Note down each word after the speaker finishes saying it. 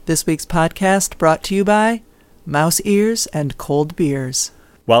This week's podcast brought to you by Mouse Ears and Cold Beers.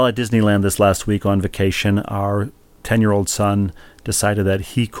 While at Disneyland this last week on vacation, our 10-year-old son decided that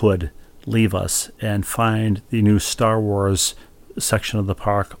he could leave us and find the new Star Wars section of the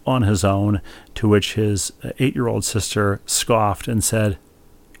park on his own, to which his 8-year-old sister scoffed and said,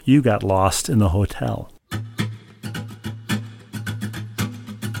 "You got lost in the hotel."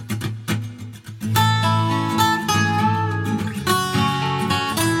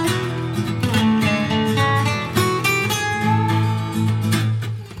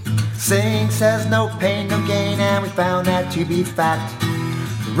 Saying says no pain, no gain, and we found that to be fact.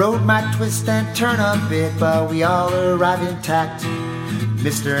 The road might twist and turn a bit, but we all arrive intact.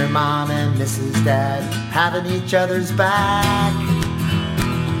 Mr. Mom and Mrs. Dad having each other's back.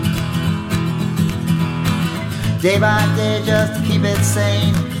 Day by day just to keep it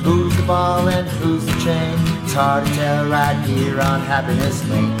sane. Who's the ball and who's the chain? It's hard to tell right here on Happiness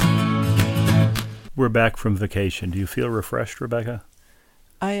Lane. We're back from vacation. Do you feel refreshed, Rebecca?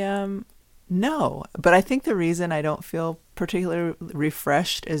 No, but I think the reason I don't feel particularly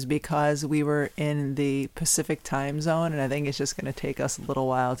refreshed is because we were in the Pacific time zone, and I think it's just going to take us a little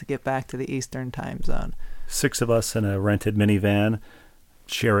while to get back to the Eastern time zone. 6 of us in a rented minivan,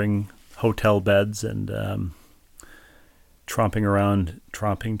 sharing hotel beds and stomping around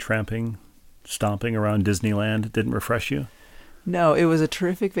Disneyland. Didn't refresh you? No, it was a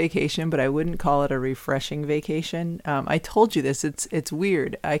terrific vacation, but I wouldn't call it a refreshing vacation. I told you this. It's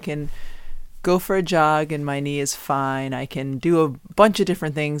weird. I can go for a jog and my knee is fine. I can do a bunch of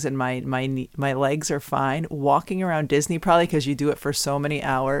different things and my legs are fine. Walking around Disney, probably because you do it for so many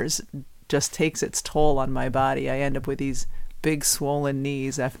hours, just takes its toll on my body. I end up with these big swollen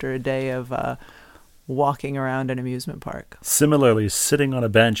knees after a day of walking around an amusement park. Similarly, sitting on a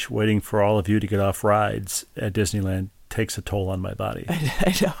bench waiting for all of you to get off rides at Disneyland takes a toll on my body.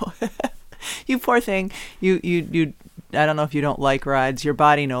 I know. You poor thing. You I don't know if you don't like rides. Your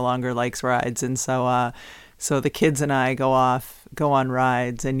body no longer likes rides, and so the kids and I go on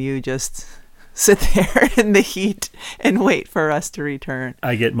rides, and you just sit there in the heat and wait for us to return.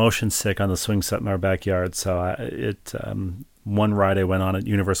 I get motion sick on the swing set in our backyard. So one ride I went on at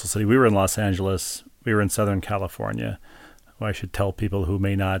Universal City. We were in Los Angeles. We were in Southern California. Well, I should tell people who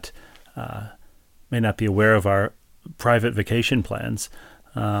may not be aware of our private vacation plans.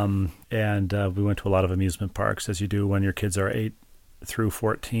 And we went to a lot of amusement parks, as you do when your kids are 8 through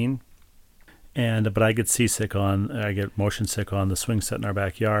 14. But I get motion sick on the swing set in our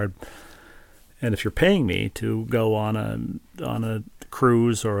backyard. And if you're paying me to go on a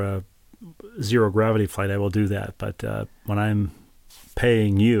cruise or a zero gravity flight, I will do that. But when I'm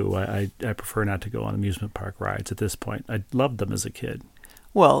paying you, I prefer not to go on amusement park rides at this point. I loved them as a kid.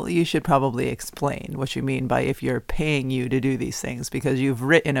 Well, you should probably explain what you mean by if you're paying you to do these things, because you've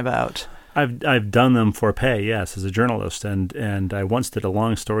written about... I've done them for pay, yes, as a journalist, and I once did a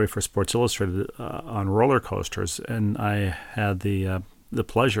long story for Sports Illustrated on roller coasters, and I had the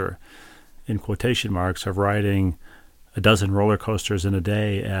pleasure, in quotation marks, of riding a dozen roller coasters in a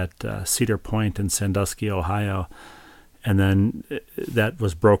day at Cedar Point in Sandusky, Ohio, and then that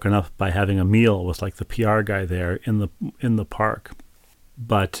was broken up by having a meal with like the PR guy there in the park.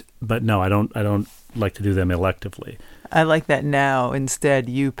 But no, I don't like to do them electively. I like that now. Instead,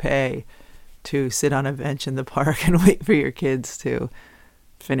 you pay to sit on a bench in the park and wait for your kids to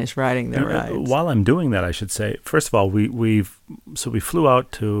finish riding their rides. While I'm doing that, I should say, first of all, we flew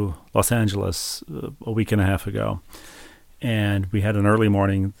out to Los Angeles a week and a half ago, and we had an early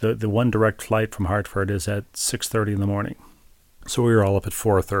morning. The one direct flight from Hartford is at 6:30 in the morning, so we were all up at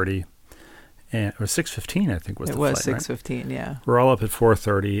 4:30. Or 6:15, I think was the flight. It was 6:15, right? Yeah. We're all up at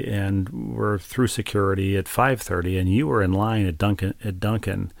 4:30, and we're through security at 5:30, and you were in line at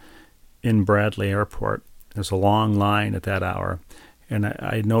Duncan in Bradley Airport. There's a long line at that hour, and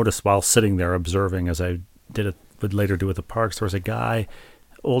I noticed while sitting there observing, as I would later do at the parks, there was a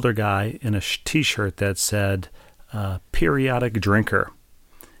older guy in a T-shirt that said "periodic drinker,"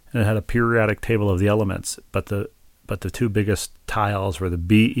 and it had a periodic table of the elements, but the two biggest tiles were the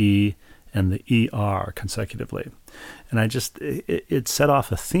BE and the ER consecutively. And it set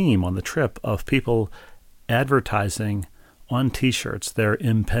off a theme on the trip of people advertising on T-shirts their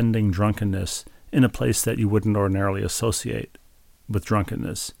impending drunkenness in a place that you wouldn't ordinarily associate with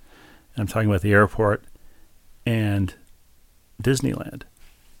drunkenness. And I'm talking about the airport and Disneyland.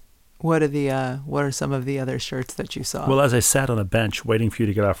 What are some of the other shirts that you saw? Well, as I sat on a bench waiting for you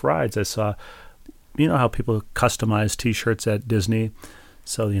to get off rides, I saw, you know how people customize T-shirts at Disney?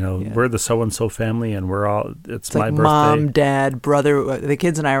 So, you know, Yeah. we're the so-and-so family, and it's my like birthday. mom, dad, brother. The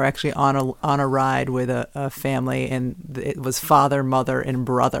kids and I were actually on a ride with a family, and it was father, mother, and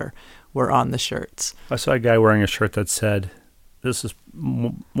brother were on the shirts. I saw a guy wearing a shirt that said, this is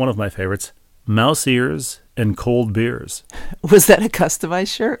one of my favorites, mouse ears and cold beers. Was that a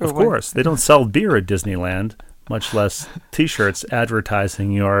customized shirt? Of course. They don't sell beer at Disneyland, much less T-shirts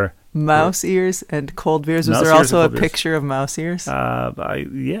advertising your... Mouse ears and cold beers. Was Mouse there ears and also a cold beers. picture of mouse ears?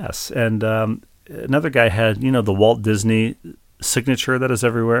 Yes. And another guy had, you know, the Walt Disney signature that is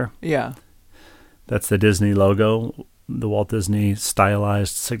everywhere. Yeah. That's the Disney logo, the Walt Disney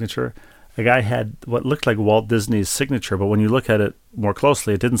stylized signature. A guy had what looked like Walt Disney's signature, but when you look at it more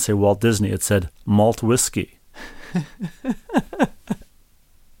closely, it didn't say Walt Disney. It said malt whiskey.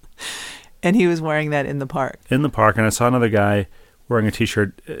 And he was wearing that in the park. In the park, and I saw another guy wearing a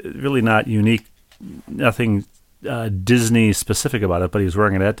T-shirt, really not unique, nothing Disney specific about it, but he was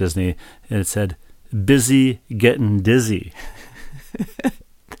wearing it at Disney, and it said, busy getting dizzy.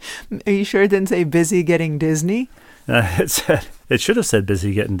 Are you sure it didn't say busy getting Disney? It should have said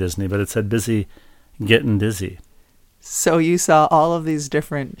busy getting Disney, but it said busy getting dizzy. So you saw all of these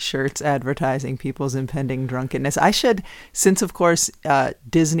different shirts advertising people's impending drunkenness. I should, since of course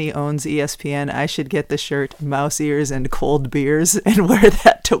Disney owns ESPN, I should get the shirt mouse ears and cold beers and wear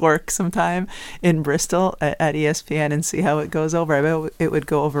that to work sometime in Bristol at ESPN and see how it goes over. I bet it would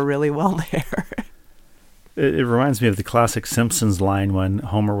go over really well there. It reminds me of the classic Simpsons line when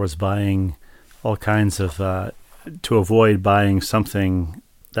Homer was buying all kinds of, to avoid buying something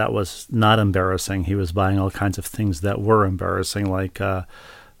that was not embarrassing, he was buying all kinds of things that were embarrassing, like a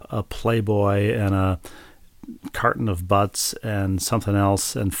Playboy and a carton of butts and something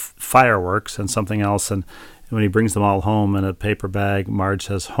else, and fireworks and something else. And when he brings them all home in a paper bag, Marge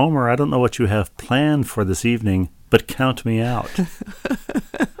says, "Homer, I don't know what you have planned for this evening, but count me out."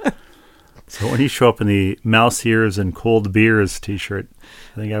 So when you show up in the mouse ears and cold beers T-shirt,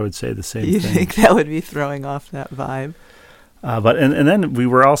 I think I would say the same thing. You think that would be throwing off that vibe? But then we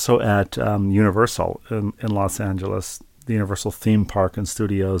were also at Universal in Los Angeles, the Universal theme park and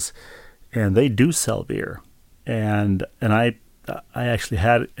studios, and they do sell beer. And I actually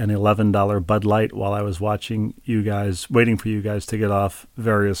had an $11 Bud Light while I was waiting for you guys to get off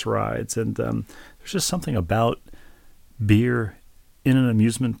various rides. And there's just something about beer in an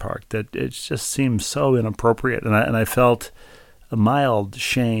amusement park that it just seems so inappropriate. And I felt a mild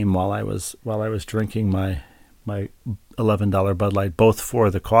shame while I was drinking my $11 Bud Light, both for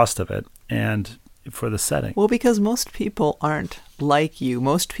the cost of it and for the setting. Well, because most people aren't like you.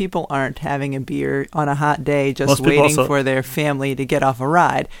 Most people aren't having a beer on a hot day just waiting for their family to get off a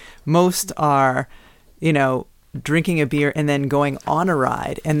ride. Most are, drinking a beer and then going on a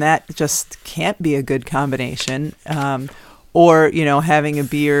ride, and that just can't be a good combination. Or, having a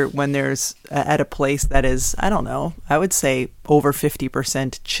beer when there's at a place that is, I don't know, I would say over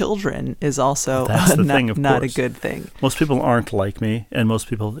 50% children is also not a good thing. Most people aren't like me, and most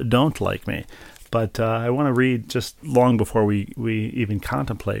people don't like me. But I want to read, just long before we even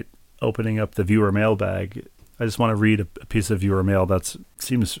contemplate opening up the viewer mailbag, I just want to read a piece of viewer mail that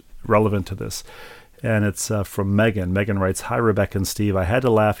seems relevant to this. And it's from Megan. Megan writes, "Hi, Rebecca and Steve. I had to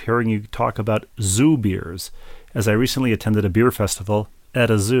laugh hearing you talk about zoo beers, as I recently attended a beer festival at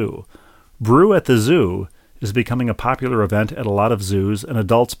a zoo. Brew at the Zoo is becoming a popular event at a lot of zoos, and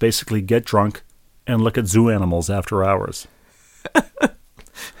adults basically get drunk and look at zoo animals after hours."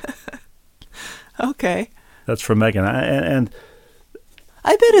 Okay. That's from Megan. And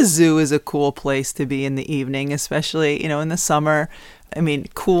I bet a zoo is a cool place to be in the evening, especially, in the summer. I mean,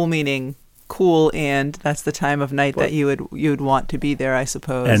 cool meaning cool, and that's the time of night that you would want to be there, I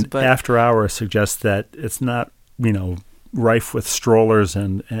suppose. But after hours suggests that it's not, rife with strollers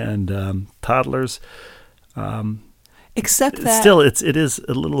and toddlers. Except that still, it is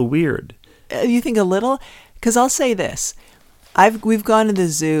a little weird. You think a little? Because I'll say this. We've gone to the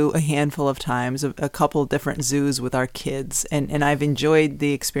zoo a handful of times, a couple different zoos with our kids, and I've enjoyed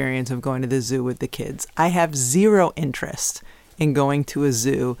the experience of going to the zoo with the kids. I have zero interest in going to a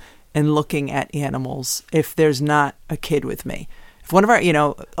zoo and looking at animals if there's not a kid with me. If one of our,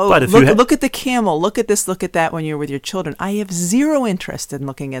 look at the camel, look at this, look at that when you're with your children. I have zero interest in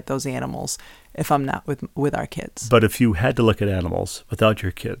looking at those animals if I'm not with our kids. But if you had to look at animals without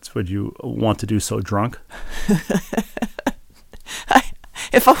your kids, would you want to do so drunk?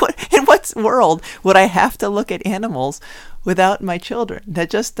 In what world would I have to look at animals without my children? That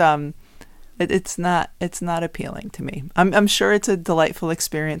just it's not appealing to me. I'm sure it's a delightful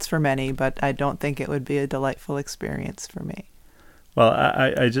experience for many, but I don't think it would be a delightful experience for me. Well,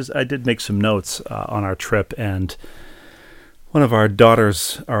 I did make some notes on our trip, and One of our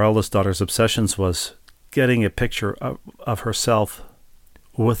eldest daughter's obsessions was getting a picture of herself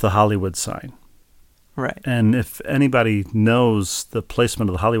with the Hollywood sign. Right. And if anybody knows the placement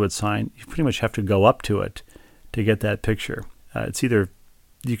of the Hollywood sign, you pretty much have to go up to it to get that picture. It's either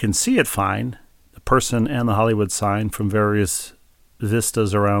you can see it fine, the person and the Hollywood sign from various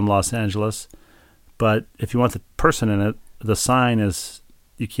vistas around Los Angeles, but if you want the person in it, the sign is,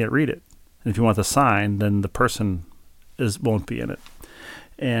 you can't read it. And if you want the sign, then the person won't be in it.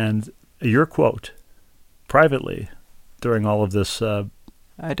 And your quote privately during all of this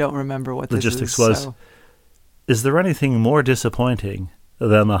I don't remember what logistics this was, is there anything more disappointing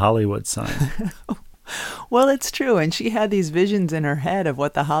than the Hollywood sign? Well, it's true. And she had these visions in her head of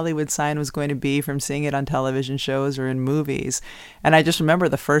what the Hollywood sign was going to be from seeing it on television shows or in movies. And I just remember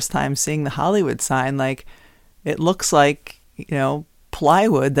the first time seeing the Hollywood sign, like, it looks like,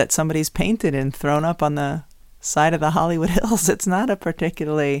 plywood that somebody's painted and thrown up on the side of the Hollywood Hills. It's not a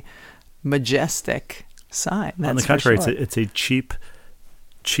particularly majestic sign. On the contrary, it's a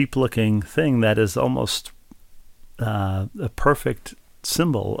cheap-looking thing that is almost a perfect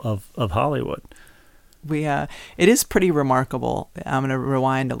symbol of Hollywood. It is pretty remarkable. I'm going to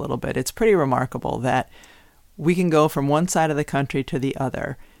rewind a little bit. It's pretty remarkable that we can go from one side of the country to the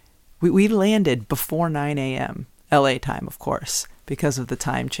other. We landed before 9 a.m., LA time, of course, because of the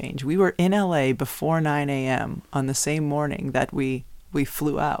time change. We were in LA before 9 a.m. on the same morning that we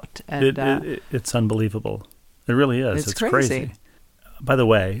flew out. And it's unbelievable. It really is. It's crazy. By the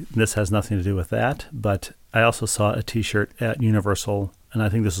way, this has nothing to do with that, but I also saw a T-shirt at Universal, and I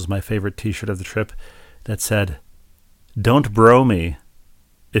think this was my favorite T-shirt of the trip, that said, "Don't bro me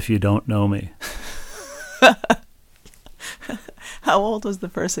if you don't know me." How old was the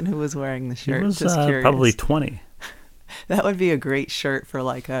person who was wearing the shirt? He was Just curious. Probably 20. That would be a great shirt for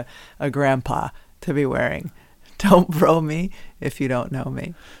like a grandpa to be wearing. Don't bro me if you don't know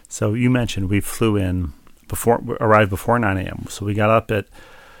me. So you mentioned we arrived before 9 a.m. So we got up at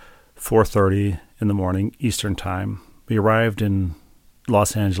 4:30 in the morning Eastern time. We arrived in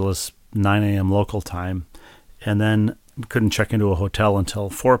Los Angeles 9 a.m. local time, and then we couldn't check into a hotel until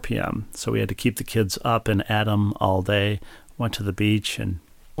 4 p.m. So we had to keep the kids up and at 'em all day. Went to the beach and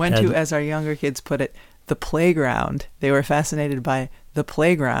went to, as our younger kids put it, the playground. They were fascinated by the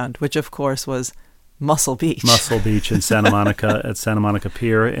playground, which of course was Muscle Beach. Muscle Beach in Santa Monica at Santa Monica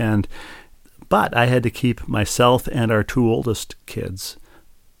Pier, but I had to keep myself and our two oldest kids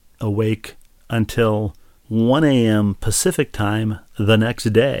awake until 1 a.m. Pacific time the next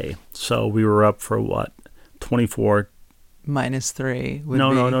day. So we were up for what? 24 minus 3 would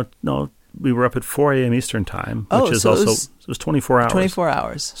No. We were up at 4 a.m. Eastern time, which is also it was 24 hours. 24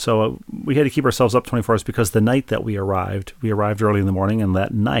 hours. So we had to keep ourselves up 24 hours because the night that we arrived early in the morning, and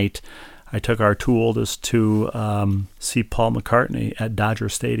that night I took our two oldest to see Paul McCartney at Dodger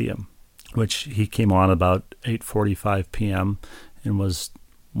Stadium, which he came on about 8:45 p.m. and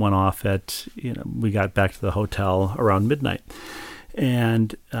went off at, we got back to the hotel around midnight.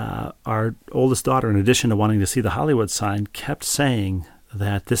 And our oldest daughter, in addition to wanting to see the Hollywood sign, kept saying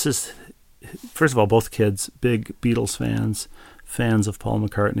that this is, first of all, both kids, big Beatles fans of Paul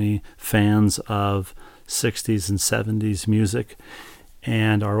McCartney, fans of 60s and 70s music.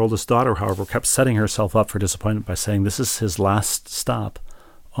 And our oldest daughter, however, kept setting herself up for disappointment by saying this is his last stop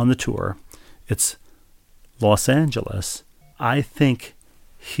on the tour. It's Los Angeles. I think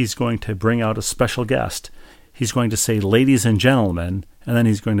he's going to bring out a special guest. He's going to say, "Ladies and gentlemen," and then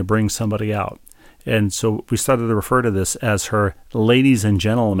he's going to bring somebody out. And so we started to refer to this as her ladies and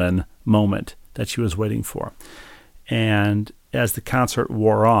gentlemen moment that she was waiting for. And as the concert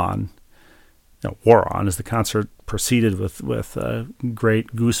as the concert proceeded with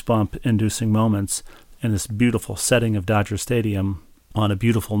great goosebump-inducing moments in this beautiful setting of Dodger Stadium on a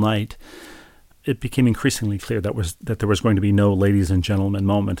beautiful night, it became increasingly clear that there was going to be no ladies and gentlemen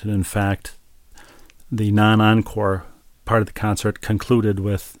moment. And in fact, the non-encore part of the concert concluded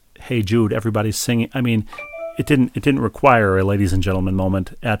with "Hey Jude," everybody's singing. I mean, it didn't require a ladies and gentlemen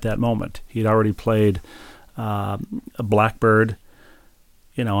moment at that moment. He'd already played a Blackbird,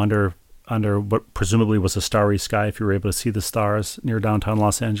 under what presumably was a starry sky if you were able to see the stars near downtown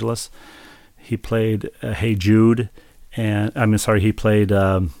Los Angeles. He played "Hey Jude," he played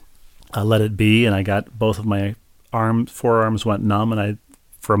 "Let It Be," and I got both of my forearms went numb, and I,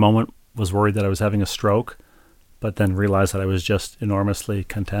 for a moment, was worried that I was having a stroke, but then realized that I was just enormously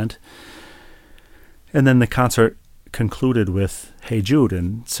content. And then the concert concluded with "Hey Jude,"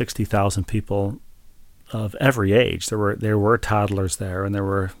 and 60,000 people of every age. There were toddlers there, and there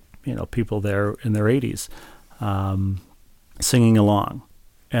were people there in their 80s singing along.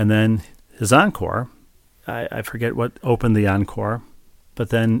 And then his encore, I forget what opened the encore, but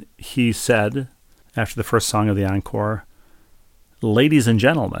then he said, after the first song of the encore, "Ladies and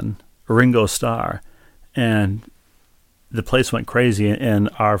gentlemen, Ringo Starr." And the place went crazy, and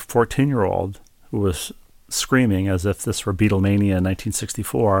our 14-year-old, who was screaming as if this were Beatlemania in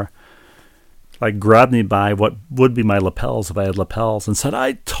 1964, like grabbed me by what would be my lapels if I had lapels and said,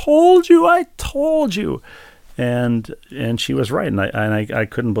 I told you. And she was right, and I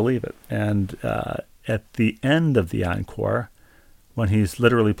couldn't believe it. And at the end of the encore, when he's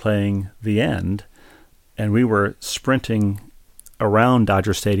literally playing the end, and we were sprinting around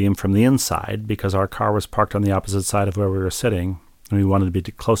Dodger Stadium from the inside because our car was parked on the opposite side of where we were sitting, and we wanted to be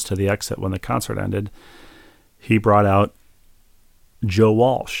close to the exit when the concert ended, he brought out Joe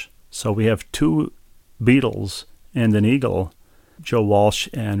Walsh. So we have two Beatles and an Eagle. Joe Walsh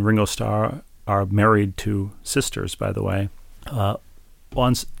and Ringo Starr are married to sisters, by the way,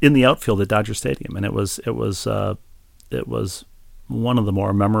 once in the outfield at Dodger Stadium, and it was one of the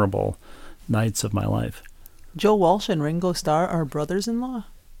more memorable nights of my life. Joe Walsh and Ringo Starr are brothers-in-law?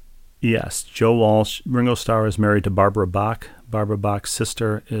 Yes, Joe Walsh. Ringo Starr is married to Barbara Bach. Barbara Bach's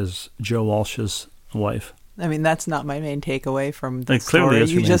sister is Joe Walsh's wife. I mean, that's not my main takeaway from the story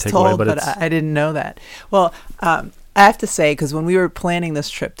you just told, but I didn't know that. Well, I have to say, because when we were planning this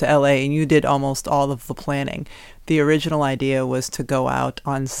trip to LA, and you did almost all of the planning, the original idea was to go out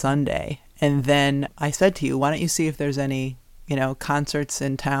on Sunday. And then I said to you, why don't you see if there's any, concerts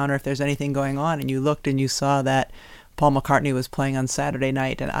in town or if there's anything going on? And you looked and you saw that Paul McCartney was playing on Saturday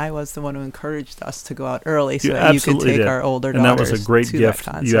night, and I was the one who encouraged us to go out early so that you could take our older daughters. And that was a great gift.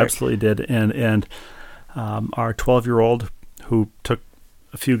 That concert. You absolutely did. And our 12-year-old, who took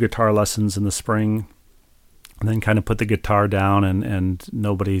a few guitar lessons in the spring and then kind of put the guitar down, and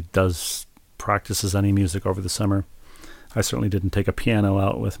nobody practices any music over the summer. I certainly didn't take a piano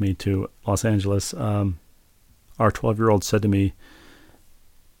out with me to Los Angeles. Our 12-year-old said to me,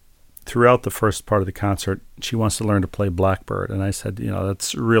 throughout the first part of the concert, she wants to learn to play Blackbird. And I said,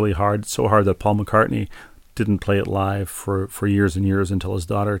 that's really hard, so hard that Paul McCartney didn't play it live for years and years until his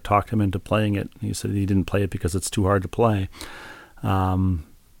daughter talked him into playing it. He said he didn't play it because it's too hard to play. And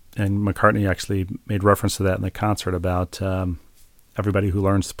McCartney actually made reference to that in the concert about everybody who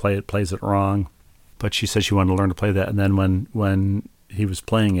learns to play it plays it wrong. But she said she wanted to learn to play that. And then when he was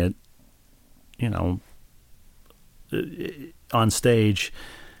playing it, on stage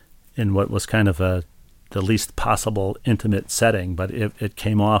in what was kind of the least possible intimate setting, but it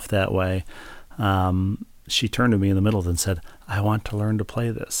came off that way. She turned to me in the middle and said, I want to learn to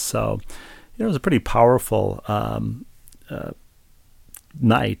play this. So it was a pretty powerful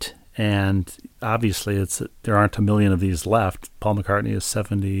night, and obviously there aren't a million of these left. Paul McCartney is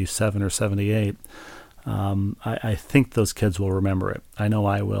 77 or 78. I think those kids will remember it. I know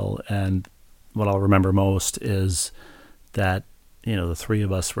I will, and what I'll remember most is that the three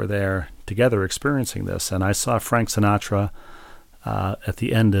of us were there together experiencing this. And I saw Frank Sinatra at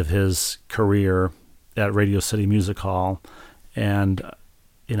the end of his career at Radio City Music Hall, and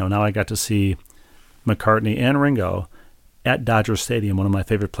now I got to see McCartney and Ringo at Dodger Stadium, one of my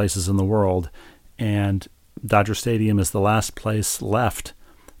favorite places in the world. And Dodger Stadium is the last place left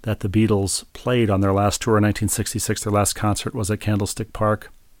that the Beatles played on their last tour in 1966. Their last concert was at Candlestick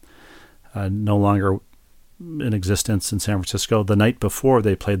Park, no longer in existence in San Francisco. The night before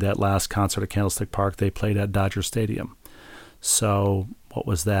they played that last concert at Candlestick Park, they played at Dodger Stadium. So what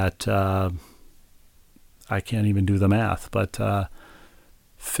was that? I can't even do the math, but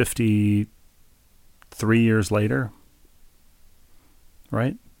 53 years later,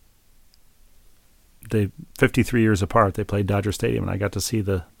 right? 53 years apart, they played Dodger Stadium, and I got to see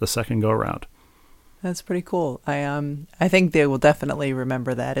the second go-around. That's pretty cool. I think they will definitely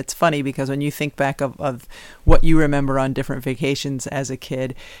remember that. It's funny because when you think back of what you remember on different vacations as a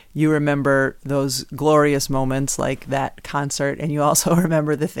kid, you remember those glorious moments like that concert, and you also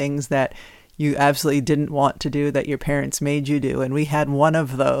remember the things that you absolutely didn't want to do that your parents made you do. And we had one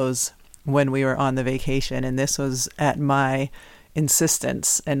of those when we were on the vacation, and this was at my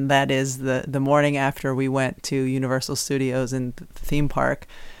insistence, and that is the morning after we went to Universal Studios and the theme park.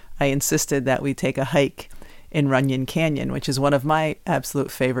 I insisted that we take a hike in Runyon Canyon, which is one of my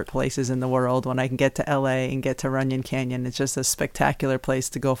absolute favorite places in the world. When I can get to LA and get to Runyon Canyon, it's just a spectacular place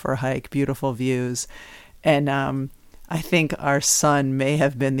to go for a hike, beautiful views. And I think our son may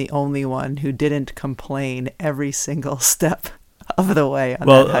have been the only one who didn't complain every single step of the way on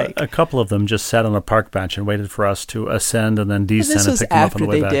that hike. A couple of them just sat on a park bench and waited for us to ascend and then descend and pick them up on the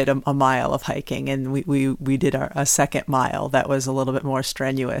way back. This was after they did a mile of hiking, and we did a second mile that was a little bit more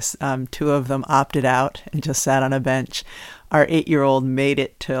strenuous. Two of them opted out and just sat on a bench. Our 8-year-old made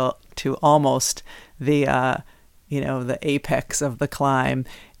it till to almost the the apex of the climb,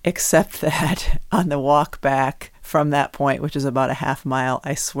 except that on the walk back from that point, which is about a half mile,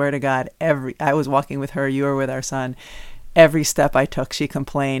 I swear to God, I was walking with her, you were with our son. Every step I took, she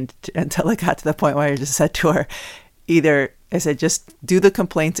complained until it got to the point where I just said to her, I said, just do the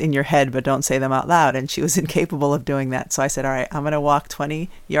complaints in your head, but don't say them out loud. And she was incapable of doing that. So I said, all right, I'm going to walk 20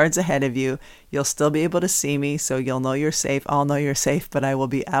 yards ahead of you. You'll still be able to see me, so you'll know you're safe. I'll know you're safe, but I will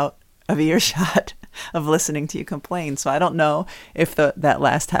be out of earshot of listening to you complain. So I don't know if that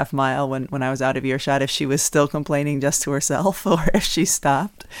last half mile when I was out of earshot, if she was still complaining just to herself or if she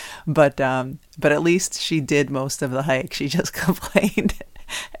stopped. But at least she did most of the hike. She just complained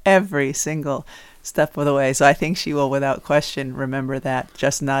every single step of the way. So I think she will, without question, remember that,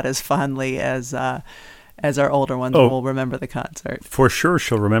 just not as fondly as our older ones will remember the concert. For sure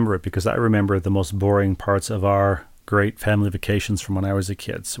she'll remember it, because I remember the most boring parts of our great family vacations from when I was a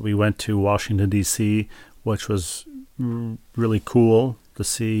kid. So we went to Washington, D.C., which was really cool to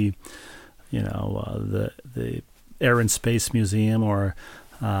see, the Air and Space Museum or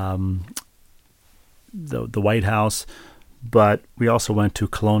the White House. But we also went to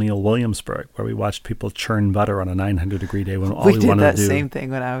Colonial Williamsburg, where we watched people churn butter on a 900-degree day when all we wanted to do. We did that same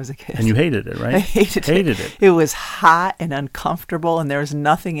thing when I was a kid. And you hated it, right? I hated it. It was hot and uncomfortable, and there was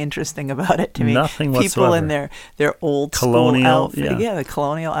nothing interesting about it to me. Nothing whatsoever. People in their old colonial school outfits. Yeah, the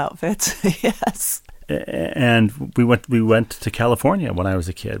colonial outfits. Yes. And we went to California when I was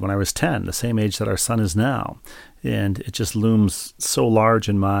a kid, when I was 10, the same age that our son is now. And it just looms so large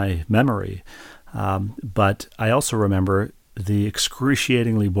in my memory. But I also remember the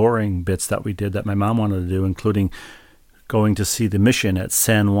excruciatingly boring bits that we did that my mom wanted to do, including going to see the mission at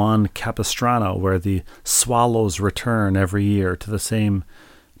San Juan Capistrano, where the swallows return every year to the same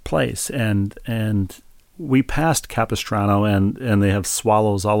place. And we passed Capistrano, and they have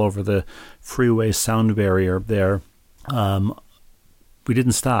swallows all over the freeway sound barrier there. We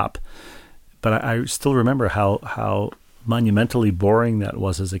didn't stop. But I still remember how monumentally boring that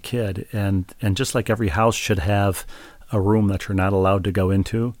was as a kid, and just like every house should have a room that you're not allowed to go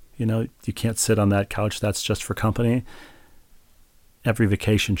into, you can't sit on that couch, that's just for company. Every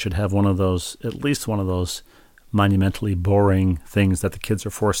vacation should have one of those, at least one of those monumentally boring things that the kids are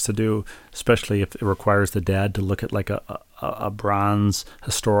forced to do, especially if it requires the dad to look at like a bronze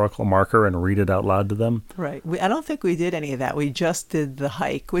historical marker and read it out loud to them. Right. I don't think we did any of that. We just did the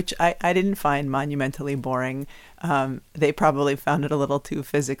hike, which I didn't find monumentally boring. They probably found it a little too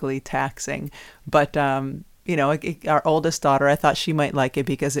physically taxing. But, our oldest daughter, I thought she might like it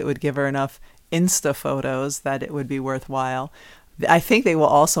because it would give her enough Insta photos that it would be worthwhile. I think they will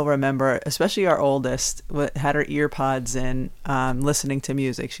also remember, especially our oldest, had her ear pods in, listening to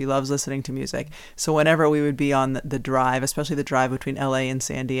music. She loves listening to music. So whenever we would be on the drive, especially the drive between LA and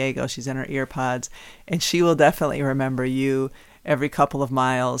San Diego, she's in her ear pods. And she will definitely remember you every couple of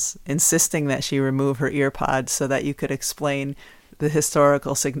miles insisting that she remove her ear pods so that you could explain the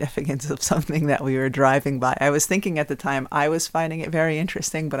historical significance of something that we were driving by. I was thinking at the time I was finding it very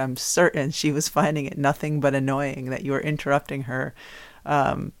interesting, but I'm certain she was finding it nothing but annoying that you were interrupting her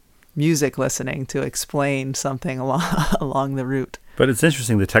music listening to explain something along the route. But it's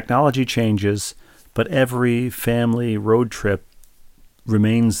interesting, the technology changes, but every family road trip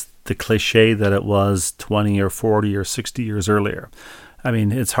remains the cliche that it was 20 or 40 or 60 years earlier. I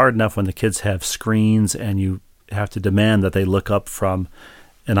mean, it's hard enough when the kids have screens and you have to demand that they look up from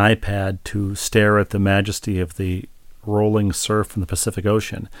an iPad to stare at the majesty of the rolling surf in the Pacific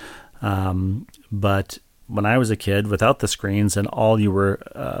Ocean. But when I was a kid, without the screens, and all you were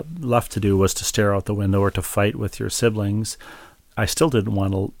left to do was to stare out the window or to fight with your siblings, I still didn't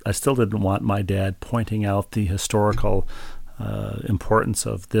want my dad pointing out the historical importance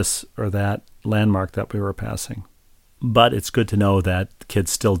of this or that landmark that we were passing. But it's good to know that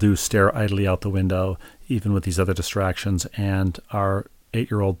kids still do stare idly out the window, even with these other distractions. And our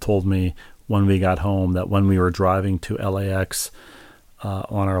 8-year-old told me when we got home that when we were driving to LAX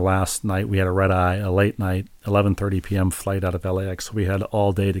on our last night, we had a red eye, a late night, 11:30 p.m. flight out of LAX. So we had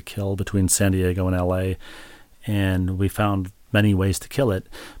all day to kill between San Diego and LA, and we found many ways to kill it.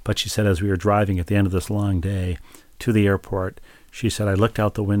 But she said as we were driving at the end of this long day to the airport, she said, I looked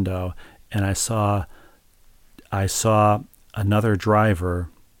out the window and I saw another driver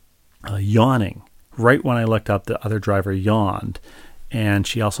yawning. Right when I looked up, the other driver yawned. And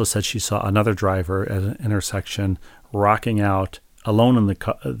she also said she saw another driver at an intersection rocking out, alone in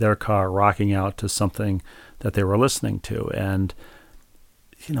their car, rocking out to something that they were listening to. And,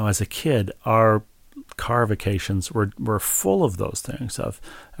 as a kid, our car vacations were full of those things. Of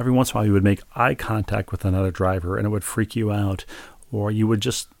every once in a while you would make eye contact with another driver and it would freak you out. Or you would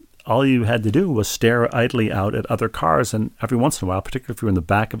just all you had to do was stare idly out at other cars, and every once in a while, particularly if you were in the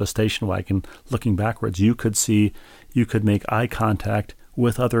back of a station wagon looking backwards, you could make eye contact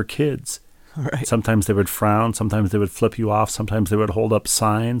with other kids. Right. Sometimes they would frown, sometimes they would flip you off, sometimes they would hold up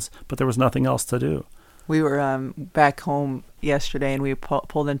signs, but there was nothing else to do. We were back home yesterday, and we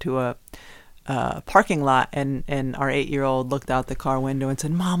pulled into a parking lot, and our 8-year-old looked out the car window and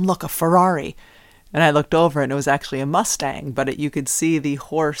said, "Mom, look, a Ferrari." And I looked over, and it was actually a Mustang, but you could see the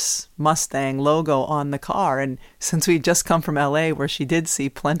horse Mustang logo on the car. And since we'd just come from L.A., where she did see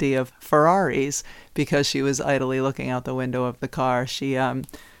plenty of Ferraris because she was idly looking out the window of the car, she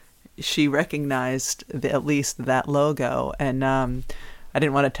recognized at least that logo. And I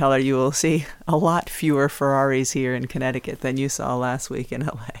didn't want to tell her, you will see a lot fewer Ferraris here in Connecticut than you saw last week in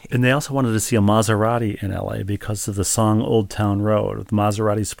L.A. And they also wanted to see a Maserati in L.A. because of the song Old Town Road. The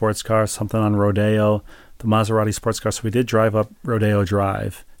Maserati sports car, something on Rodeo, the Maserati sports car. So we did drive up Rodeo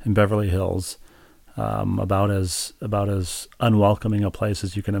Drive in Beverly Hills, about as unwelcoming a place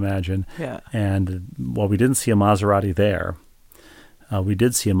as you can imagine. Yeah. And while we didn't see a Maserati there, we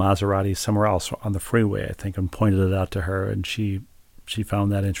did see a Maserati somewhere else on the freeway, I think, and pointed it out to her, and she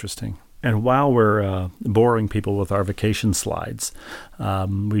found that interesting. And while we're boring people with our vacation slides,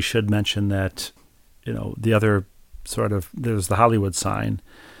 we should mention that, the other there's the Hollywood sign.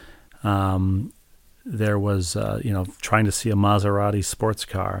 There was, trying to see a Maserati sports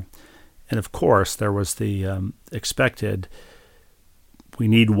car. And of course, there was the expected, we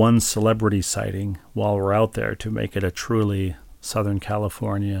need one celebrity sighting while we're out there to make it a truly Southern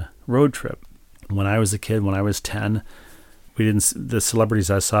California road trip. When I was a kid, when I was 10, the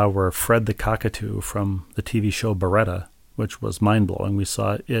celebrities I saw were Fred the Cockatoo from the TV show Baretta, which was mind-blowing. We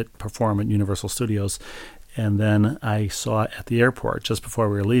saw it perform at Universal Studios. And then I saw at the airport, just before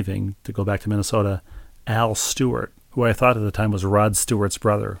we were leaving to go back to Minnesota, Al Stewart, who I thought at the time was Rod Stewart's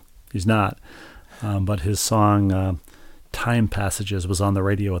brother. He's not. But his song Time Passages was on the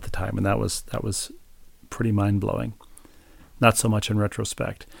radio at the time, and that was pretty mind-blowing. Not so much in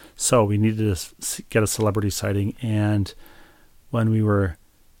retrospect. So we needed to get a celebrity sighting, and when we were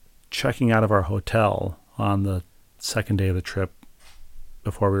checking out of our hotel on the second day of the trip,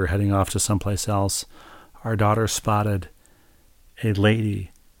 before we were heading off to someplace else, our daughter spotted a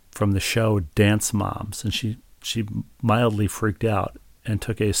lady from the show Dance Moms, and she mildly freaked out and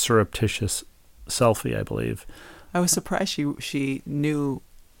took a surreptitious selfie, I believe. I was surprised she knew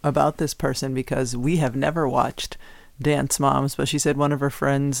about this person because we have never watched Dance Moms, but she said one of her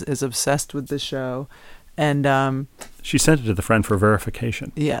friends is obsessed with the show. And she sent it to the friend for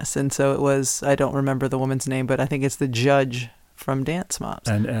verification. Yes, and so it was, I don't remember the woman's name, but I think it's the judge from Dance Moms.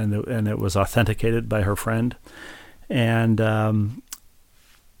 And it was authenticated by her friend. And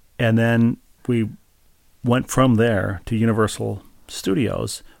then we went from there to Universal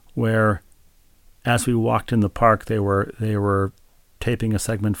Studios, where as we walked in the park, they were taping a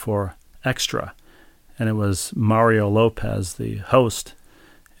segment for Extra. And it was Mario Lopez, the host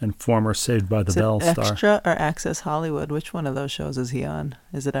and former Saved by the Bell star. Extra or Access Hollywood? Which one of those shows is he on?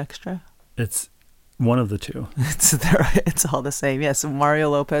 Is it Extra? It's one of the two. It's all the same. Yes, Mario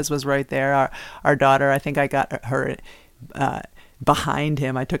Lopez was right there. Our daughter, I think I got her behind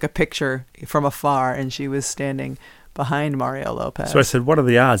him. I took a picture from afar, and she was standing behind Mario Lopez. So I said, what are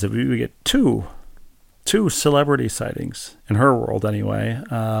the odds that we get two celebrity sightings, in her world anyway,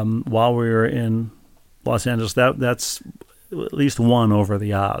 while we were in Los Angeles? That's at least one over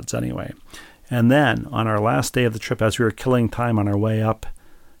the odds anyway. And then on our last day of the trip, as we were killing time on our way up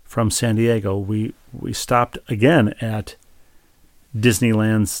from San Diego, we stopped again at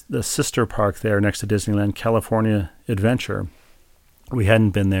Disneyland's, the sister park there next to Disneyland, California Adventure. We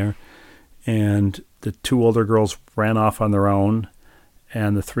hadn't been there, and the two older girls ran off on their own,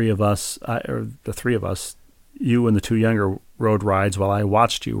 and the three of us, you and the two younger rode rides while I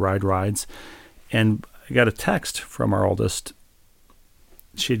watched you ride rides. And I got a text from our oldest.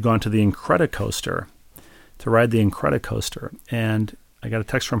 She had gone to the Incredicoaster to ride the Incredicoaster, and I got a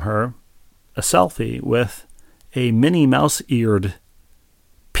text from her, a selfie with a Minnie Mouse-eared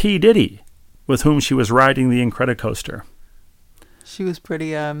P. Diddy, with whom she was riding the Incredicoaster. She was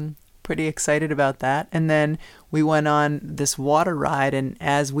pretty excited about that. And then we went on this water ride, and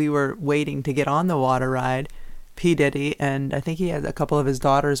as we were waiting to get on the water ride, P. Diddy, and I think he had a couple of his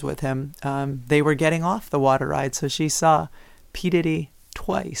daughters with him, they were getting off the water ride, so she saw P. Diddy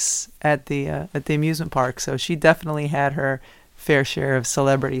twice at the amusement park. So she definitely had her fair share of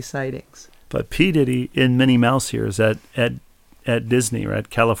celebrity sightings. But P. Diddy in Minnie Mouse ears at Disney, or at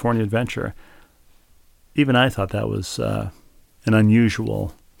California Adventure, even I thought that was an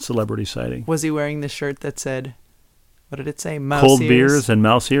unusual celebrity sighting. Was he wearing the shirt that said, what did it say? Mouse cold ears? beers and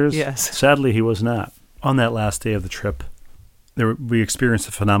mouse ears? Yes. Sadly, he was not. On that last day of the trip, we experienced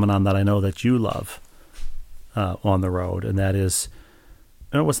a phenomenon that I know that you love on the road, and that is,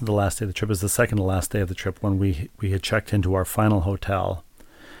 and it wasn't the last day of the trip, it was the second to last day of the trip when we had checked into our final hotel,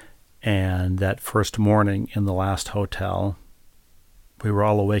 and that first morning in the last hotel, we were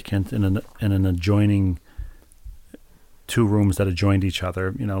all awakened in an adjoining, two rooms that adjoined each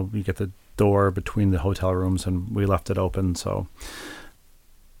other. You know, you get the door between the hotel rooms, and we left it open, so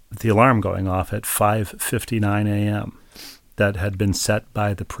the alarm going off at 5:59 a.m. that had been set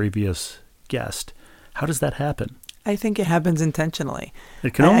by the previous guest. How does that happen? I think it happens intentionally.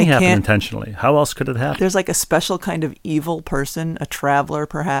 It can only happen intentionally. How else could it happen? There's like a special kind of evil person, a traveler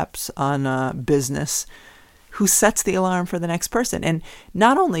perhaps on business, who sets the alarm for the next person. And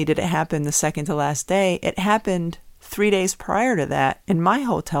not only did it happen the second to last day, it happened 3 days prior to that in my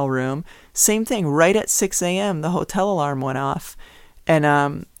hotel room. Same thing, right at 6 a.m. the hotel alarm went off, and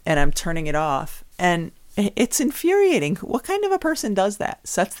I'm turning it off. And it's infuriating. What kind of a person does that?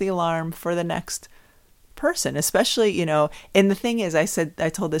 Sets the alarm for the next person, especially, you know, and the thing is, I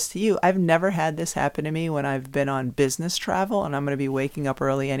told this to you, I've never had this happen to me when I've been on business travel, and I'm going to be waking up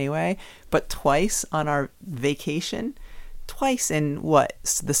early anyway, but twice on our vacation, twice in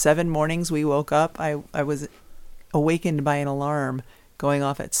the 7 mornings we woke up, I was awakened by an alarm going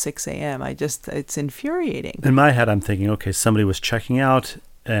off at 6 a.m. It's infuriating. In my head, I'm thinking, okay, somebody was checking out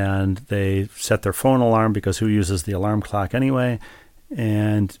and they set their phone alarm, because who uses the alarm clock anyway?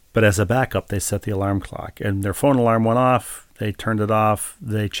 But as a backup, they set the alarm clock, and their phone alarm went off. They turned it off.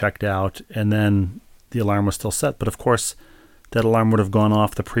 They checked out, and then the alarm was still set. But of course, that alarm would have gone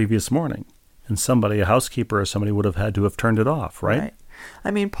off the previous morning, and a housekeeper or somebody would have had to have turned it off, right?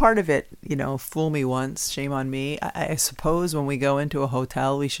 I mean, part of it, you know, fool me once, shame on me. I suppose when we go into a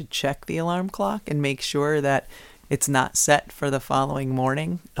hotel, we should check the alarm clock and make sure that it's not set for the following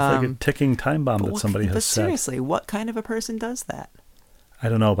morning. It's like a ticking time bomb that somebody has set. But seriously, what kind of a person does that? I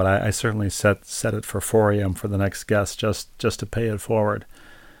don't know, but I certainly set it for 4 a.m. for the next guest, just to pay it forward.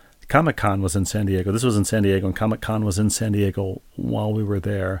 Comic-Con was in San Diego. This was in San Diego, and Comic-Con was in San Diego while we were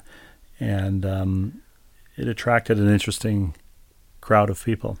there, and it attracted an interesting crowd of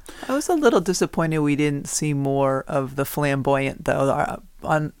people. I was a little disappointed we didn't see more of the flamboyant, though.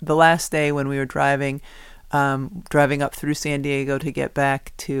 On the last day when we were driving up through San Diego to get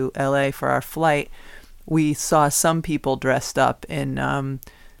back to LA for our flight, we saw some people dressed up in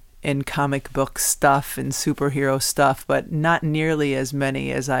comic book stuff and superhero stuff, but not nearly as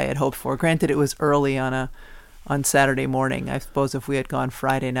many as I had hoped for. Granted, it was early on Saturday morning. I suppose if we had gone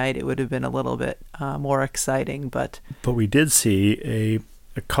Friday night, it would have been a little bit more exciting. But we did see a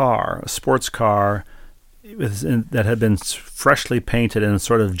sports car that had been freshly painted in a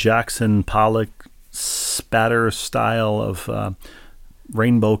sort of Jackson Pollock spatter style of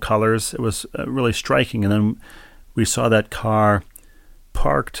rainbow colors. It was really striking. And then we saw that car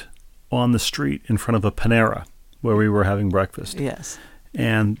parked on the street in front of a Panera where we were having breakfast. Yes.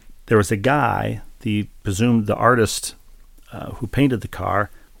 And there was a guy, the artist who painted the car,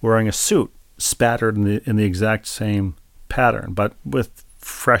 wearing a suit spattered in the exact same pattern, but with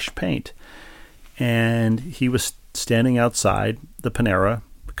fresh paint. And he was standing outside the Panera.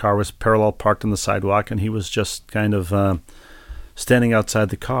 The car was parallel parked on the sidewalk, and he was just kind of standing outside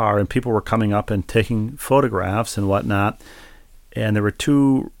the car, and people were coming up and taking photographs and whatnot. And there were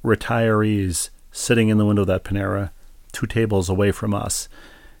 2 retirees sitting in the window of that Panera, 2 tables away from us.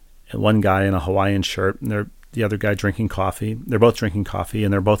 And one guy in a Hawaiian shirt, and the other guy drinking coffee. They're both drinking coffee,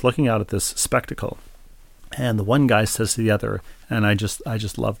 and they're both looking out at this spectacle. And the one guy says to the other, and I just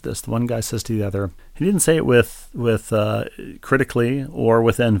loved this. The one guy says to the other, he didn't say it with critically or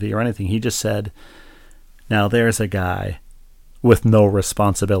with envy or anything. He just said, "Now there's a guy with no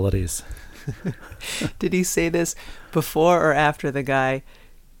responsibilities." Did he say this before or after the guy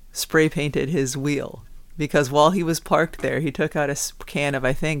spray painted his wheel? Because while he was parked there, he took out a can of,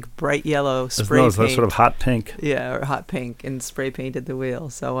 I think, bright yellow spray paint. Sort of hot pink. Yeah, or hot pink, and spray painted the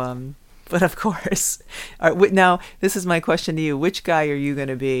wheel. So, but of course. Now, this is my question to you. Which guy are you going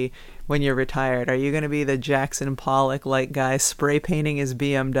to be when you're retired? Are you going to be the Jackson Pollock-like guy spray painting his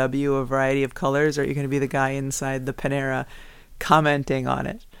BMW a variety of colors, or are you going to be the guy inside the Panera commenting on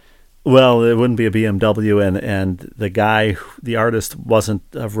it? Well, it wouldn't be a BMW, and the guy, the artist, wasn't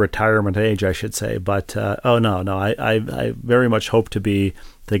of retirement age, I should say. But I very much hope to be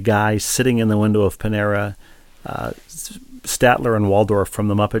the guy sitting in the window of Panera, Statler and Waldorf from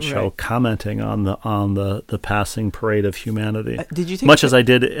the Muppet Show Right. commenting on the passing parade of humanity. Did you take much as I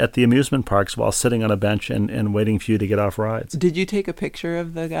did at the amusement parks while sitting on a bench and waiting for you to get off rides? Did you take a picture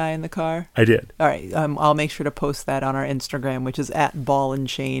of the guy in the car? I did. All right. I'll make sure to post that on our Instagram, which is at Ball and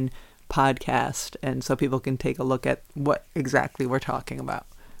Chain Podcast, and so people can take a look at what exactly we're talking about.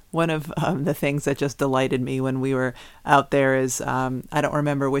 One of the things that just delighted me when we were out there is, I don't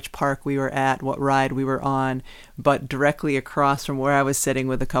remember which park we were at, what ride we were on, but directly across from where I was sitting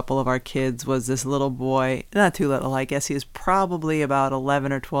with a couple of our kids was this little boy, not too little, I guess he was probably about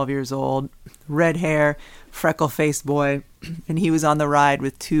 11 or 12 years old, red hair, freckle-faced boy, and he was on the ride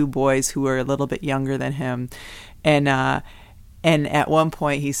with two boys who were a little bit younger than him. And at one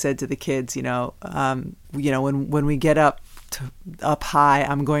point he said to the kids, when we get up high,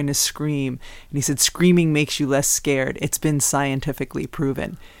 I'm going to scream. And he said, screaming makes you less scared. It's been scientifically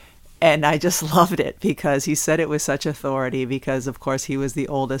proven. And I just loved it because he said it with such authority because, of course, he was the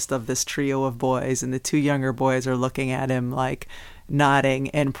oldest of this trio of boys. And the two younger boys are looking at him like nodding.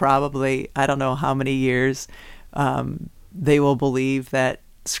 And probably, I don't know how many years, they will believe that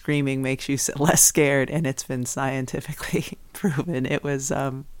screaming makes you less scared. And it's been scientifically proven. It was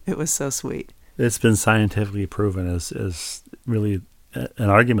so sweet. It's been scientifically proven as really an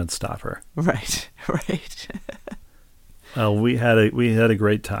argument stopper. Right. Well, we had a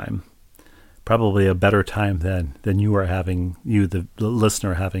great time, probably a better time than you are having. You, the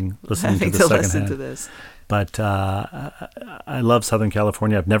listener, listening to the second hand. To this. But I love Southern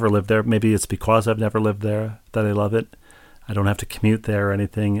California. I've never lived there. Maybe it's because I've never lived there that I love it. I don't have to commute there or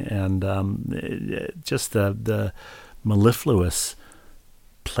anything, and just the mellifluous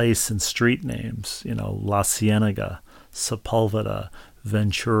place and street names, La Cienega, Sepulveda,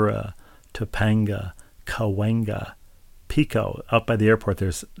 Ventura, Topanga, Cahuenga, Pico. Out by the airport,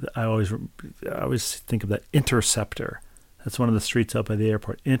 I always think of that Interceptor. That's one of the streets out by the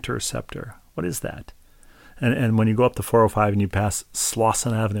airport. Interceptor. What is that? And when you go up the 405 and you pass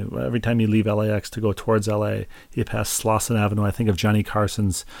Slauson Avenue, every time you leave LAX to go towards LA, you pass Slauson Avenue. I think of Johnny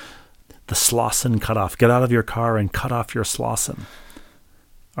Carson's The Slauson Cutoff. Get out of your car and cut off your Slauson.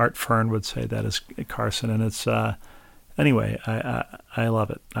 Art Fern would say that as Carson, and it's anyway. I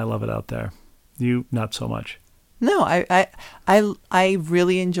love it. I love it out there. You not so much. No, I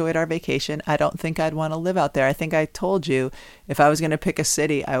really enjoyed our vacation. I don't think I'd want to live out there. I think I told you if I was going to pick a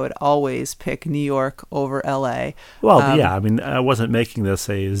city, I would always pick New York over LA. Well, yeah, I mean, I wasn't making this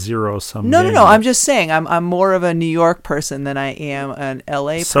a zero-sum game. No. I'm just saying I'm more of a New York person than I am an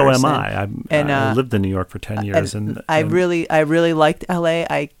LA person. So am I. I lived in New York for 10 years, and I really liked LA.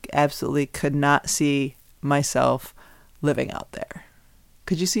 I absolutely could not see myself living out there.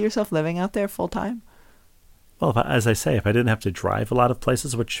 Could you see yourself living out there full time? Well, as I say, if I didn't have to drive a lot of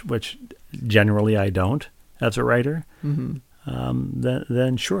places, which generally I don't as a writer,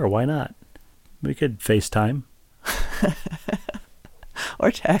 then sure, why not? We could FaceTime.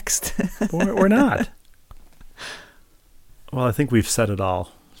 Or text. or not. Well, I think we've said it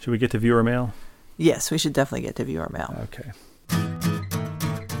all. Should we get to viewer mail? Yes, we should definitely get to viewer mail. Okay.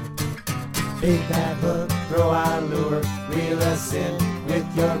 Bait that hook, throw our lure, reel us in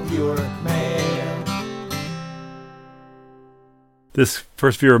with your viewer mail. This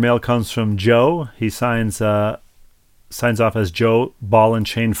first viewer mail comes from Joe. He signs off as Joe, Ball and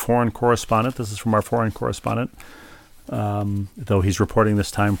Chain foreign correspondent. This is from our foreign correspondent, though he's reporting this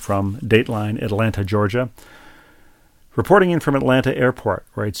time from Dateline, Atlanta, Georgia. Reporting in from Atlanta Airport,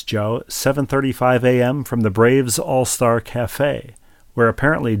 writes Joe, 7:35 a.m. from the Braves All-Star Cafe, where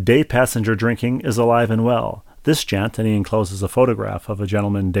apparently day passenger drinking is alive and well. This gent, and he encloses a photograph of a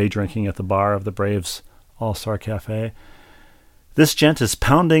gentleman day drinking at the bar of the Braves All-Star Cafe. This gent is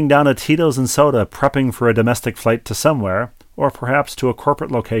pounding down a Tito's and soda, prepping for a domestic flight to somewhere, or perhaps to a corporate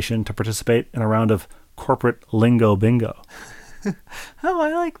location to participate in a round of corporate lingo bingo. Oh,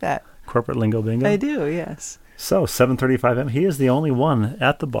 I like that. Corporate lingo bingo? I do, yes. So, 7:35 a.m. He is the only one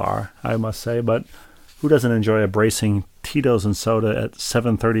at the bar, I must say, but who doesn't enjoy a bracing Tito's and soda at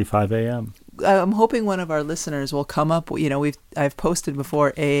 7:35 a.m.? I'm hoping one of our listeners will come up. I've posted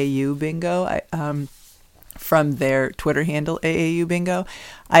before AAU bingo. From their Twitter handle, AAU Bingo.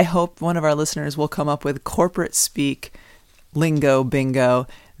 I hope one of our listeners will come up with corporate speak lingo bingo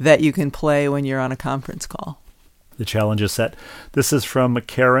that you can play when you're on a conference call. The challenge is set. This is from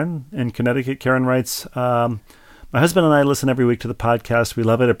Karen in Connecticut. Karen writes, my husband and I listen every week to the podcast. We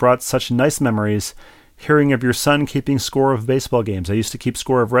love it. It brought such nice memories hearing of your son keeping score of baseball games. I used to keep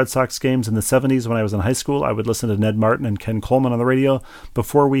score of Red Sox games in the 70s when I was in high school. I would listen to Ned Martin and Ken Coleman on the radio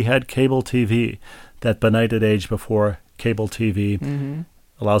before we had cable TV. That benighted age before cable TV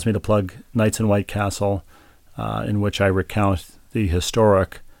allows me to plug Knights in White Castle. in which I recount the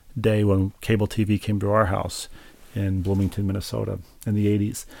historic day when cable TV came to our house in Bloomington, Minnesota in the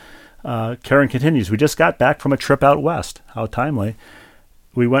 80s. Karen continues, we just got back from a trip out west. How timely.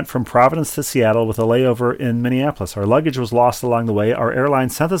 We went from Providence to Seattle with a layover in Minneapolis. Our luggage was lost along the way. Our airline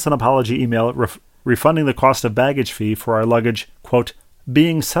sent us an apology email refunding the cost of baggage fee for our luggage, quote,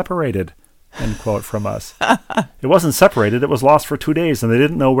 being separated, end quote, from us. It wasn't separated. It was lost for 2 days, and they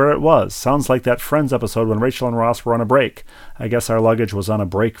didn't know where it was. Sounds like that Friends episode when Rachel and Ross were on a break. I guess our luggage was on a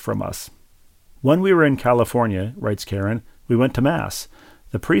break from us. When we were in California, writes Karen, we went to Mass.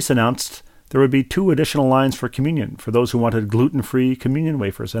 The priest announced there would be 2 additional lines for communion for those who wanted gluten-free communion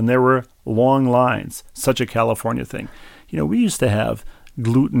wafers, and there were long lines. Such a California thing. You know, we used to have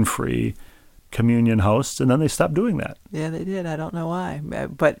gluten-free communion hosts, and then they stopped doing that. Yeah, they did. I don't know why.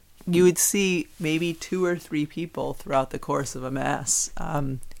 But you would see maybe 2 or 3 people throughout the course of a Mass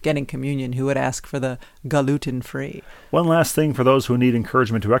getting communion who would ask for the gluten-free. One last thing for those who need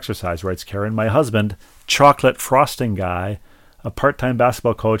encouragement to exercise, writes Karen. My husband, chocolate frosting guy, a part-time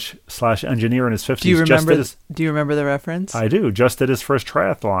basketball coach / engineer in his 50s. Do you remember the reference? I do. Just did his first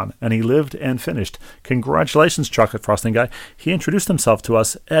triathlon, and he lived and finished. Congratulations, chocolate frosting guy. He introduced himself to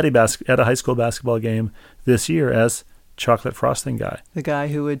us at a high school basketball game this year as chocolate frosting guy. The guy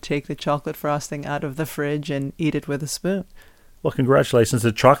who would take the chocolate frosting out of the fridge and eat it with a spoon. Well, congratulations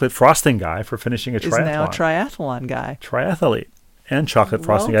to chocolate frosting guy for finishing a triathlon. Is now a triathlon guy. Triathlete and chocolate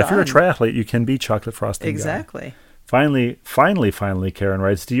frosting guy. If you're a triathlete, you can be chocolate frosting guy. Exactly. Finally, Karen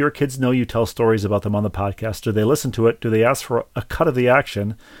writes, do your kids know you tell stories about them on the podcast? Do they listen to it? Do they ask for a cut of the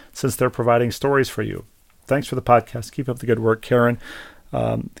action since they're providing stories for you? Thanks for the podcast. Keep up the good work, Karen.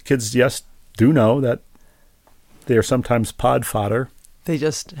 The kids, yes, do know that they are sometimes pod fodder.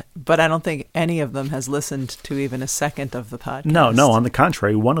 But I don't think any of them has listened to even a second of the podcast. No, on the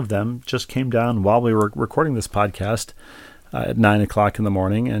contrary, one of them just came down while we were recording this podcast at 9 o'clock in the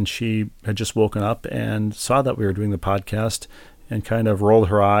morning, and she had just woken up and saw that we were doing the podcast and kind of rolled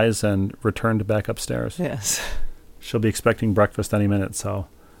her eyes and returned back upstairs. Yes. She'll be expecting breakfast any minute, so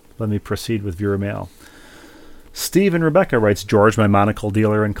let me proceed with viewer mail. Steve and Rebecca, writes George, my monocle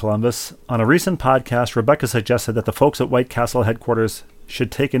dealer in Columbus. On a recent podcast, Rebecca suggested that the folks at White Castle headquarters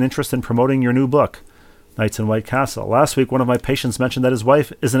should take an interest in promoting your new book, Nights in White Castle. Last week, one of my patients mentioned that his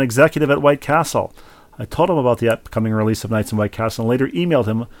wife is an executive at White Castle. I told him about the upcoming release of Nights in White Castle and later emailed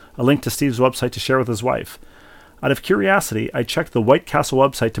him a link to Steve's website to share with his wife. Out of curiosity, I checked the White Castle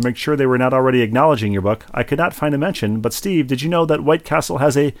website to make sure they were not already acknowledging your book. I could not find a mention, but Steve, did you know that White Castle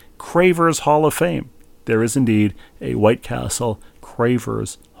has a Cravers Hall of Fame? There is indeed a White Castle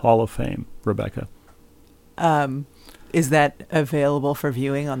Cravers Hall of Fame, Rebecca. Is that available for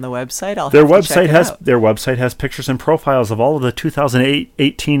viewing on the website? Their website has pictures and profiles of all of the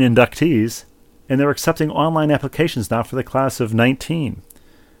 2018 inductees, and they're accepting online applications now for the class of 19.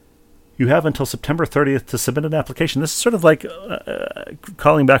 You have until September 30th to submit an application. This is sort of like,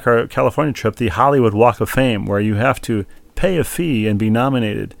 calling back our California trip, the Hollywood Walk of Fame, where you have to pay a fee and be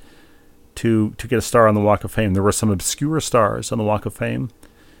nominated to get a star on the Walk of Fame. There were some obscure stars on the Walk of Fame,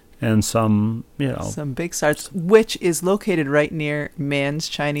 and some big stars, which is located right near Mann's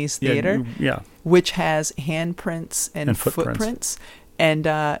Chinese Theater, which has handprints and footprints. And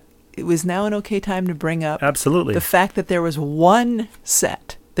it was now an okay time to bring up absolutely the fact that there was one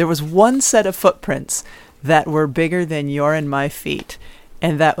set of footprints that were bigger than your and my feet,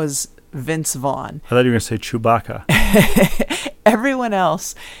 and that was Vince Vaughn. I thought you were going to say Chewbacca. Everyone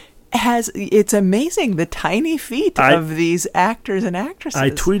else it's amazing the tiny feet of these actors and actresses. I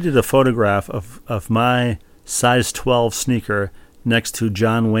tweeted a photograph of my size 12 sneaker next to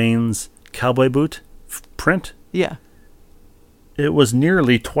John Wayne's cowboy boot print. Yeah. It was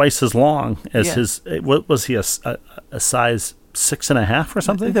nearly twice as long as his. What was he, a size 6.5 or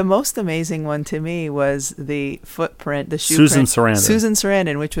something? The most amazing one to me was the footprint, the shoe Susan print. Sarandon. Susan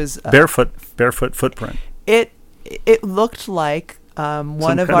Sarandon, which was barefoot footprint. It looked like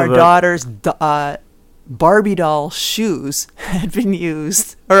one of our daughter's Barbie doll shoes had been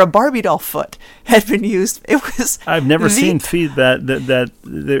used, or a Barbie doll foot had been used. It was. I've never seen feet that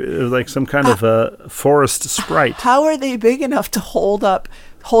it was like some kind of a forest sprite. How are they big enough to hold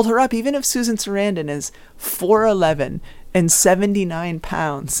her up? Even if Susan Sarandon is 4'11" and 79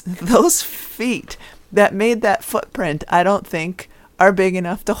 pounds, those feet that made that footprint, I don't think are big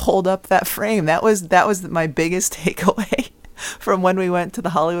enough to hold up that frame. That was my biggest takeaway from when we went to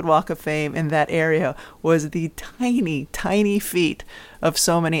the Hollywood Walk of Fame in that area, was the tiny, tiny feet of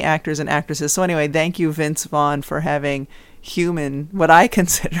so many actors and actresses. So anyway, thank you, Vince Vaughn, for having what I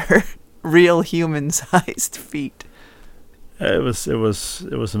consider real human-sized feet. It was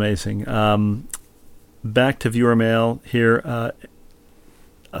amazing. Back to viewer mail here.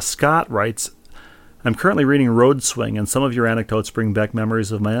 Scott writes, I'm currently reading Road Swing, and some of your anecdotes bring back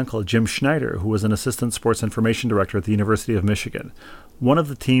memories of my uncle, Jim Schneider, who was an assistant sports information director at the University of Michigan. One of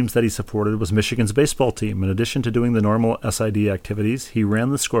the teams that he supported was Michigan's baseball team. In addition to doing the normal SID activities, he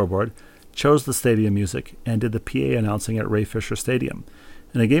ran the scoreboard, chose the stadium music, and did the PA announcing at Ray Fisher Stadium.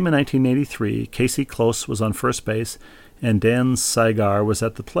 In a game in 1983, Casey Close was on first base, and Dan Saigar was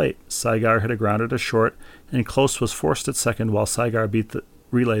at the plate. Saigar hit a grounder to short, and Close was forced at second while Saigar beat the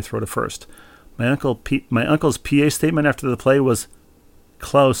relay throw to first. My uncle's PA statement after the play was,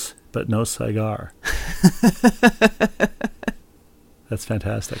 close, but no Saigar. That's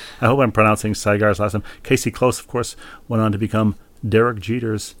fantastic. I hope I'm pronouncing Saigar's last name. Casey Close, of course, went on to become Derek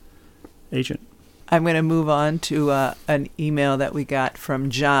Jeter's agent. I'm going to move on to an email that we got from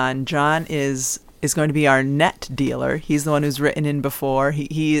John. John is going to be our net dealer. He's the one who's written in before.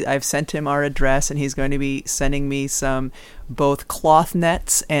 I've sent him our address, and he's going to be sending me some both cloth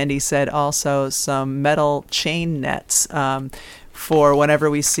nets, and he said also some metal chain nets for whenever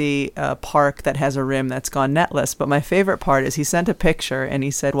we see a park that has a rim that's gone netless. But my favorite part is he sent a picture, and he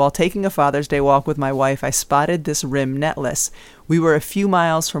said, while taking a Father's Day walk with my wife, I spotted this rim netless. We were a few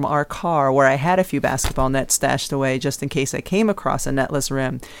miles from our car where I had a few basketball nets stashed away just in case I came across a netless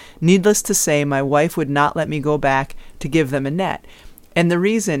rim. Needless to say, my wife would not let me go back to give them a net. And the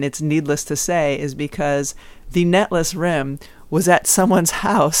reason it's needless to say is because the netless rim was at someone's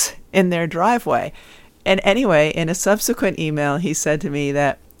house in their driveway. And anyway, in a subsequent email, he said to me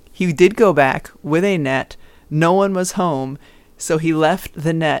that he did go back with a net. No one was home, so he left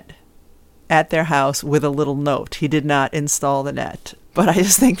the net at their house with a little note. He did not install the net. But I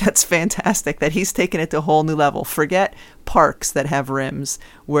just think that's fantastic that he's taken it to a whole new level. Forget parks that have rims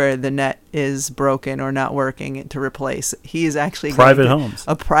where the net is broken or not working to replace. He is actually private homes.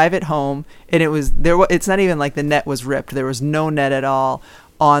 A private home, and it's not even like the net was ripped. There was no net at all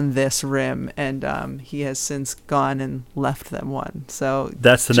on this rim, and he has since gone and left them one. So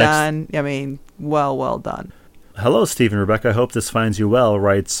that's the John, I mean, well done. Hello, Steve and Rebecca. I hope this finds you well,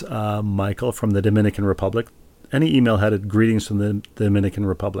 writes Michael from the Dominican Republic. Any email headed greetings from the Dominican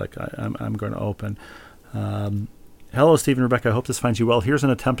Republic, I'm going to open. Hello, Steve and Rebecca. I hope this finds you well. Here's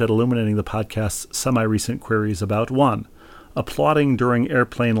an attempt at illuminating the podcast's semi-recent queries about 1. Applauding during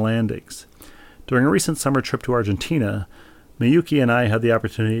airplane landings. During a recent summer trip to Argentina, Miyuki and I had the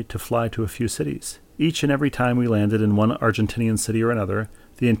opportunity to fly to a few cities. Each and every time we landed in one Argentinian city or another,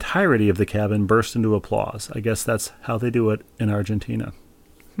 the entirety of the cabin burst into applause. I guess that's how they do it in Argentina.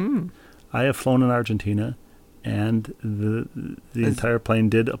 I have flown in Argentina, and the entire plane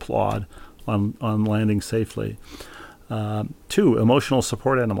did applaud on landing safely. 2, emotional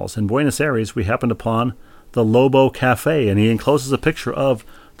support animals. In Buenos Aires, we happened upon the Lobo Cafe, and he encloses a picture of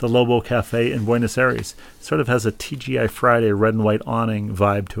the Lobo Cafe in Buenos Aires. It sort of has a TGI Friday red and white awning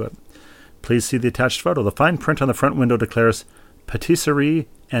vibe to it. Please see the attached photo. The fine print on the front window declares Patisserie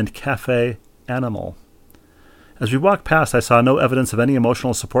and Cafe Animal. As we walked past, I saw no evidence of any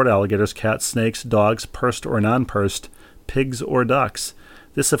emotional support alligators, cats, snakes, dogs, pursed or non-pursed, pigs or ducks.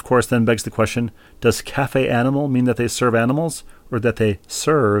 This, of course, then begs the question, does Cafe Animal mean that they serve animals or that they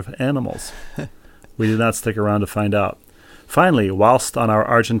serve animals? We did not stick around to find out. Finally, whilst on our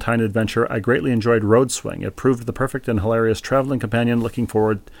Argentine adventure, I greatly enjoyed Road Swing. It proved the perfect and hilarious traveling companion. Looking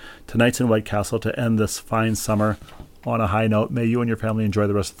forward to nights in White Castle to end this fine summer on a high note. May you and your family enjoy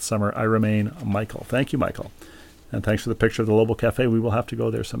the rest of the summer. I remain, Michael. Thank you, Michael. And thanks for the picture of the Lobo Cafe. We will have to go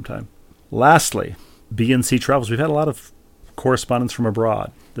there sometime. Lastly, BNC Travels. We've had a lot of correspondence from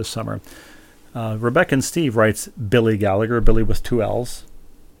abroad this summer. Rebecca and Steve writes Billy Gallagher, Billy with 2 L's.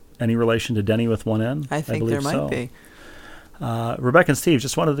 Any relation to Denny with 1 N? I think there might be. Rebecca and Steve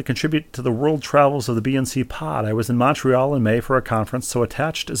just wanted to contribute to the world travels of the BNC pod. I was in Montreal in May for a conference, so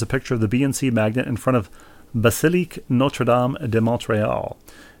attached is a picture of the BNC magnet in front of Basilique Notre-Dame de Montréal.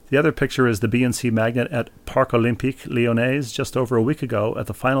 The other picture is the BNC magnet at Parc Olympique Lyonnais just over a week ago at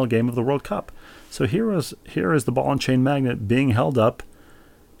the final game of the World Cup. So here is the ball and chain magnet being held up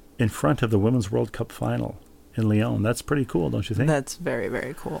in front of the Women's World Cup final in Lyon. That's pretty cool, don't you think? That's very,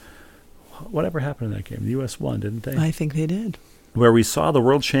 very cool. Whatever happened in that game? The U.S. won, didn't they? I think they did. Where we saw the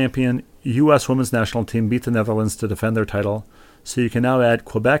world champion U.S. women's national team beat the Netherlands to defend their title. So you can now add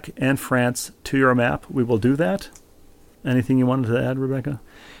Quebec and France to your map. We will do that. Anything you wanted to add, Rebecca?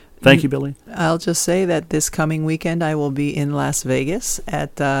 Thank you, Billy. I'll just say that this coming weekend I will be in Las Vegas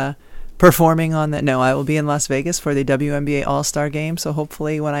at performing on that. No, I will be in Las Vegas for the WNBA All-Star Game. So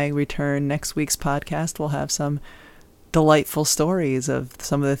hopefully when I return next week's podcast, we'll have some delightful stories of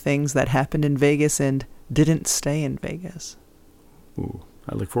some of the things that happened in Vegas and didn't stay in Vegas. Ooh,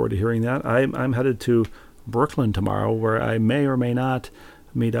 I look forward to hearing that. I'm headed to Brooklyn tomorrow, where I may or may not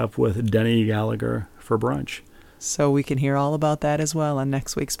meet up with Denny Gallagher for brunch. So we can hear all about that as well on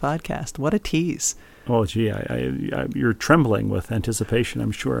next week's podcast. What a tease. Oh, gee, you're trembling with anticipation,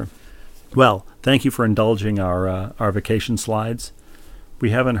 I'm sure. Well, thank you for indulging our vacation slides. We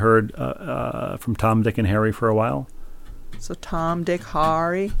haven't heard from Tom, Dick, and Harry for a while. So Tom, Dick,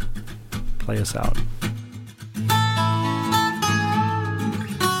 Harry. Play us out.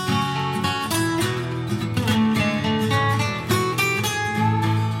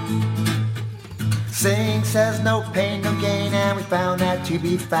 Saying says no pain, no gain, and we found that to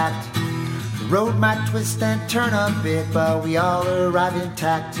be fact. The road might twist and turn a bit, but we all arrive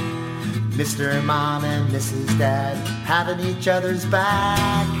intact. Mr. Mom and Mrs. Dad having each other's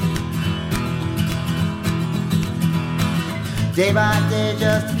back. Day by day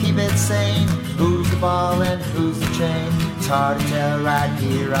just to keep it sane. Who's the ball and who's the chain? It's hard to tell right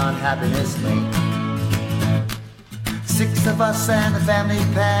here on Happiness Lane. 6 of us and the family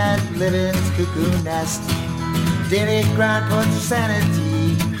pet live in this cuckoo nest. Daily grind puts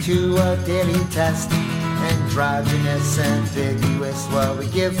sanity to a daily test. Androgynous, ambiguous, what we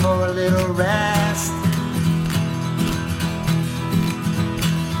give for a little rest.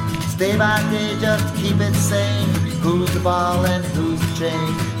 Day by day just to keep it sane. Who's the ball and who's the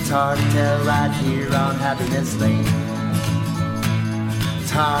chain? It's hard to tell right here on Happiness Lane. It's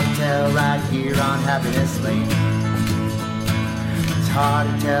hard to tell right here on Happiness Lane. It's hard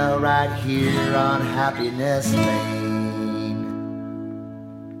to tell right here on Happiness Lane.